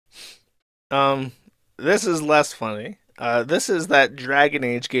Um, this is less funny. This is that Dragon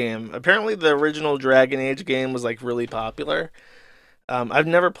Age game. Apparently, the original Dragon Age game was like really popular. I've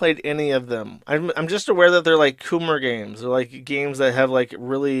never played any of them. I'm just aware that they're like Coomer games. They're like games that have like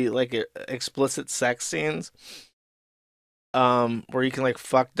really like explicit sex scenes. Where you can like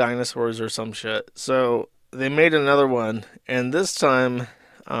fuck dinosaurs or some shit. So they made another one, and this time,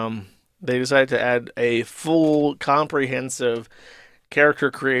 they decided to add a full comprehensive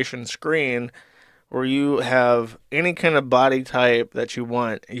character creation screen where you have any kind of body type that you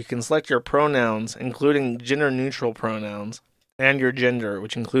want. You can select your pronouns, including gender neutral pronouns, and your gender,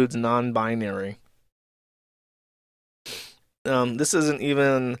 which includes non binary. This isn't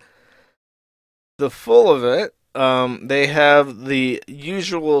even the full of it. They have the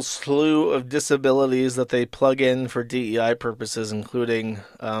usual slew of disabilities that they plug in for DEI purposes, including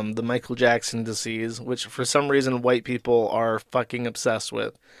the Michael Jackson disease, which for some reason white people are fucking obsessed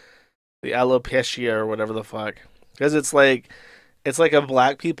with. The alopecia or whatever the fuck. Because it's like a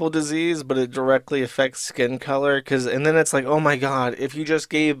black people disease, but it directly affects skin color. And then it's like, oh my god, if you just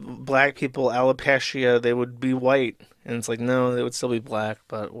gave black people alopecia, they would be white. And it's like, no, they would still be black,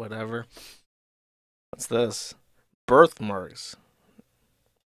 but whatever. What's this? Birthmarks.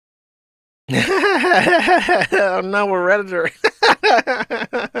 Oh no, we're hereditary.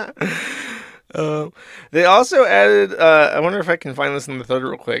 Um, they also added. I wonder if I can find this in the thread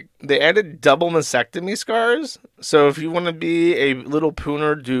real quick. They added double mastectomy scars. So if you want to be a little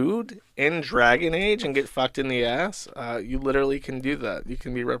pooner dude in Dragon Age and get fucked in the ass, you literally can do that. You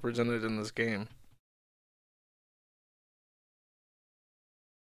can be represented in this game.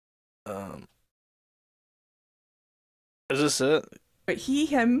 Um, is this it? But he,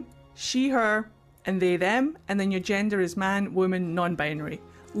 him, she, her, and they, them, and then your gender is man, woman, non binary.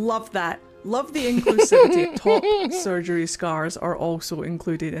 Love that. Love the inclusivity. Top surgery scars are also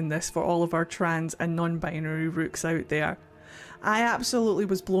included in this for all of our trans and non binary rooks out there. I absolutely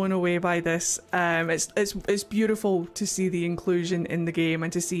was blown away by this. It's beautiful to see the inclusion in the game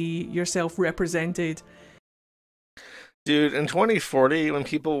and to see yourself represented. Dude, in 2040, when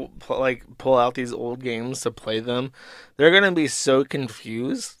people pull out these old games to play them, they're gonna be so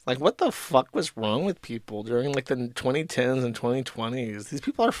confused. Like, what the fuck was wrong with people during like the 2010s and 2020s? These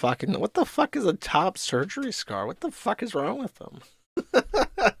people are fucking. What the fuck is a top surgery scar? What the fuck is wrong with them?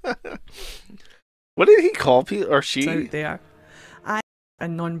 What did he call people or It's she? out there. I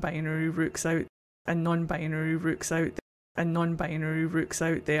and non-binary rooks out and non-binary rooks out and non-binary rooks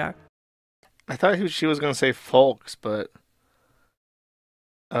out there. I thought she was gonna say folks, but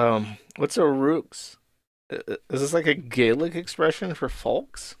what's a rooks? Is this like a Gaelic expression for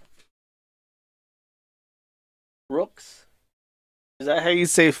folks? Rooks? Is that how you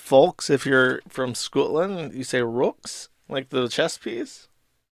say folks if you're from Scotland? You say rooks? Like the chess piece?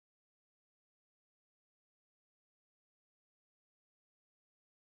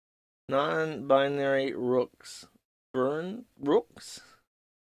 Non binary rooks. Burn? Rooks?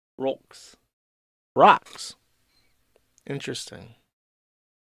 Rooks. Rocks. Interesting.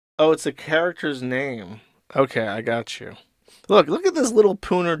 Oh, it's a character's name. Okay, I got you. Look at this little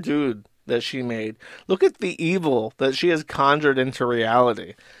pooner dude that she made. Look at the evil that she has conjured into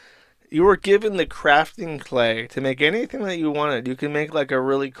reality. You were given the crafting clay to make anything that you wanted. You can make like a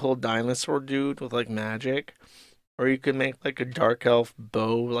really cool dinosaur dude with like magic, or you could make like a dark elf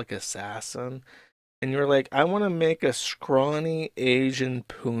bow, like assassin. And you're like, I want to make a scrawny Asian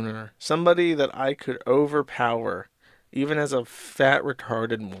pooner, somebody that I could overpower, even as a fat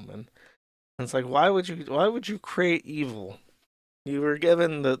retarded woman. And it's like, why would you create evil? You were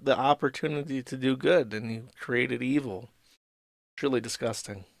given the opportunity to do good, and you created evil. Truly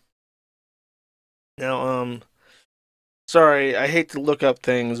disgusting. Now, sorry, I hate to look up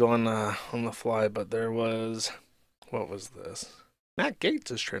things on the fly, but there was what was this? Matt Gates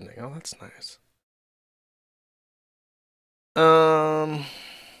is trending. Oh, that's nice. Um,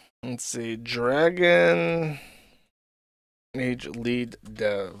 let's see. Dragon Age lead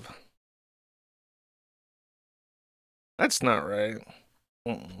dev. That's not right.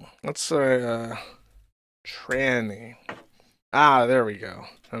 Let's say tranny. Ah, there we go.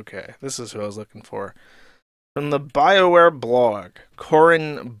 Okay, this is who I was looking for. From the BioWare blog,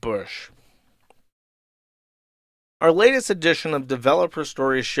 Corin Bush. Our latest edition of Developer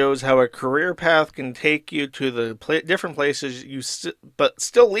Stories shows how a career path can take you to the different places but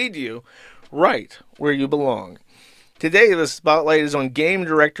still lead you right where you belong. Today, the spotlight is on game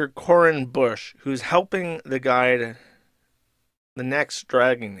director Corin Bush, who's helping the guide the next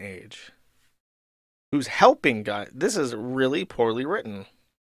Dragon Age. Who's helping guide? This is really poorly written.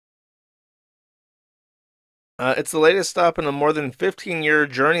 It's the latest stop in a more than 15-year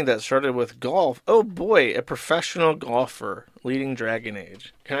journey that started with golf. Oh boy, a professional golfer leading Dragon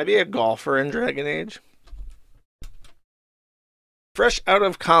Age. Can I be a golfer in Dragon Age? Fresh out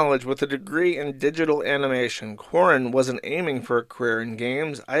of college with a degree in digital animation, Corin wasn't aiming for a career in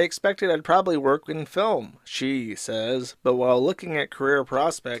games. I expected I'd probably work in film, she says, but while looking at career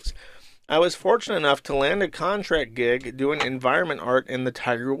prospects, I was fortunate enough to land a contract gig doing environment art in the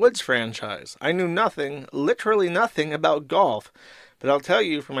Tiger Woods franchise. I knew nothing, literally nothing about golf, but I'll tell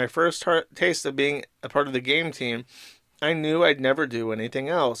you, from my first taste of being a part of the game team, I knew I'd never do anything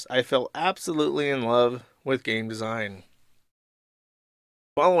else. I fell absolutely in love with game design.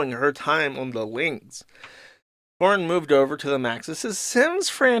 Following her time on the links, Corin moved over to the Maxis' Sims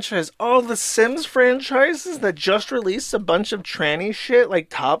franchise. Oh, the Sims franchises that just released a bunch of tranny shit like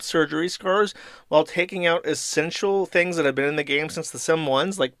top surgery scars while taking out essential things that have been in the game since the Sim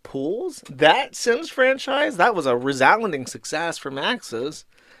 1s, like pools. That Sims franchise, that was a resounding success for Maxis.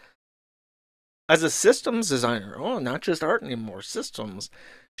 As a systems designer, oh, not just art anymore, systems,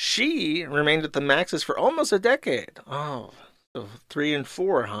 she remained at the Maxis for almost a decade. Oh, so 3 and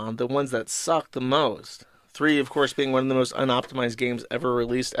 4, huh? The ones that suck the most. 3, of course, being one of the most unoptimized games ever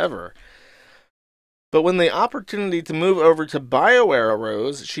released ever. But when the opportunity to move over to BioWare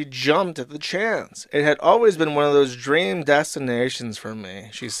arose, she jumped at the chance. It had always been one of those dream destinations for me,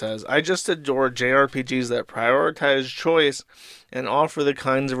 she says. I just adore JRPGs that prioritize choice and offer the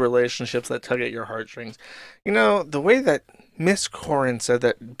kinds of relationships that tug at your heartstrings. You know, the way that Miss Corin said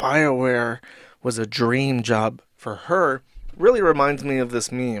that BioWare was a dream job for her really reminds me of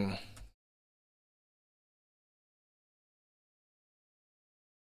this meme.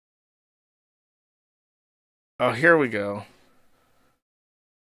 Oh, here we go.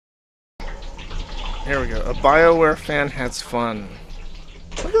 Here we go. A BioWare fan has fun.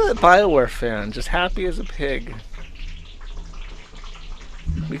 Look at that BioWare fan, just happy as a pig.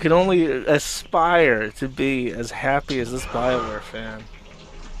 We can only aspire to be as happy as this BioWare fan.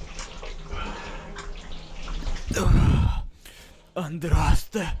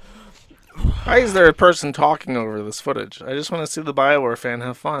 Andraste. Why is there a person talking over this footage? I just want to see the BioWare fan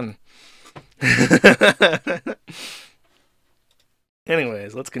have fun.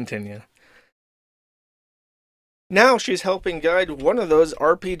 Anyways, let's continue. Now she's helping guide one of those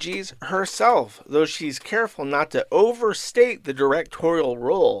RPGs herself, though she's careful not to overstate the directorial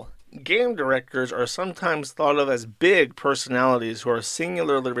role. Game directors are sometimes thought of as big personalities who are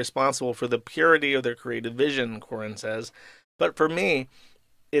singularly responsible for the purity of their creative vision, Corin says. But for me,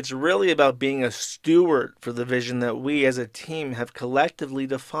 it's really about being a steward for the vision that we as a team have collectively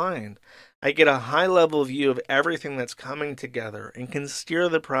defined. I get a high-level view of everything that's coming together and can steer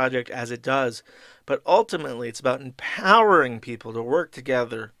the project as it does, but ultimately it's about empowering people to work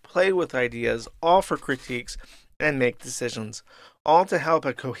together, play with ideas, offer critiques, and make decisions, all to help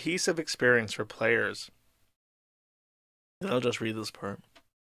a cohesive experience for players. I'll just read this part.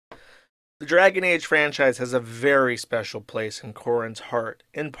 The Dragon Age franchise has a very special place in Corin's heart.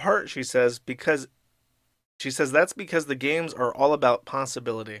 In part, she says that's because the games are all about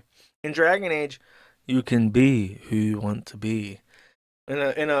possibility. In Dragon Age, you can be who you want to be.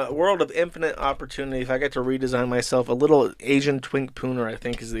 In a world of infinite opportunity, if I get to redesign myself, a little Asian twink pooner, I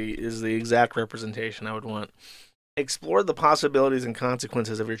think, is the exact representation I would want. Explore the possibilities and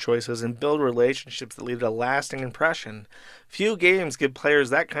consequences of your choices and build relationships that leave a lasting impression. Few games give players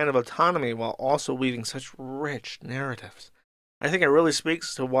that kind of autonomy while also weaving such rich narratives. I think it really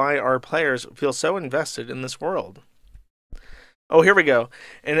speaks to why our players feel so invested in this world. Oh, here we go.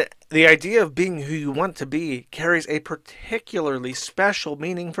 And the idea of being who you want to be carries a particularly special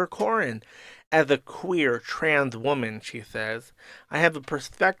meaning for Corin. As a queer, trans woman, she says, I have a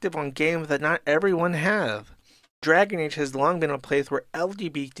perspective on games that not everyone has. Dragon Age has long been a place where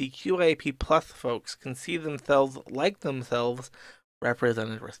LGBTQIP+ folks can see themselves like themselves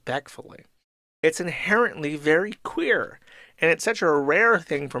represented respectfully. It's inherently very queer, and it's such a rare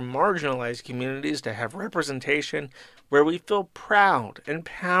thing for marginalized communities to have representation where we feel proud and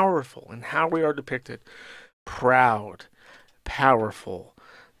powerful in how we are depicted. Proud, powerful,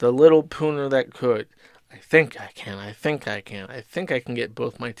 the little pooner that could. I think I can get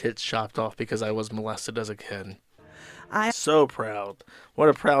both my tits chopped off because I was molested as a kid. So proud. What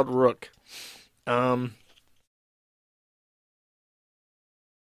a proud rook. And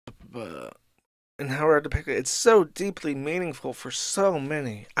how we're depicted. It's so deeply meaningful for so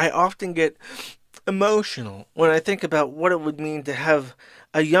many. I often get emotional when I think about what it would mean to have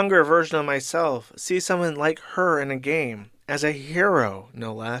a younger version of myself see someone like her in a game, as a hero,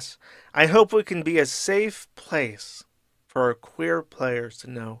 no less. I hope we can be a safe place for our queer players to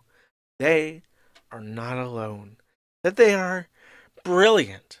know they are not alone, that they are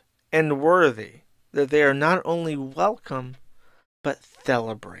brilliant and worthy, that they are not only welcome, but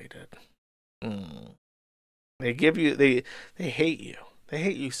celebrated. Mm. They give you, they hate you. They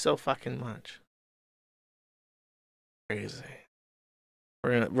hate you so fucking much. Crazy.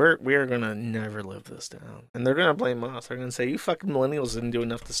 We are gonna never live this down, and they're gonna blame us. They're gonna say you fucking millennials didn't do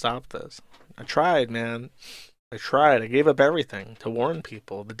enough to stop this. I tried, man. I tried. I gave up everything to warn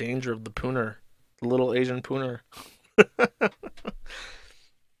people the danger of the pooner, the little Asian pooner.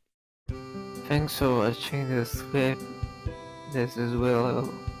 Thanks for watching this clip. This is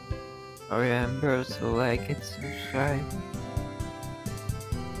Willow. Remember to like and subscribe.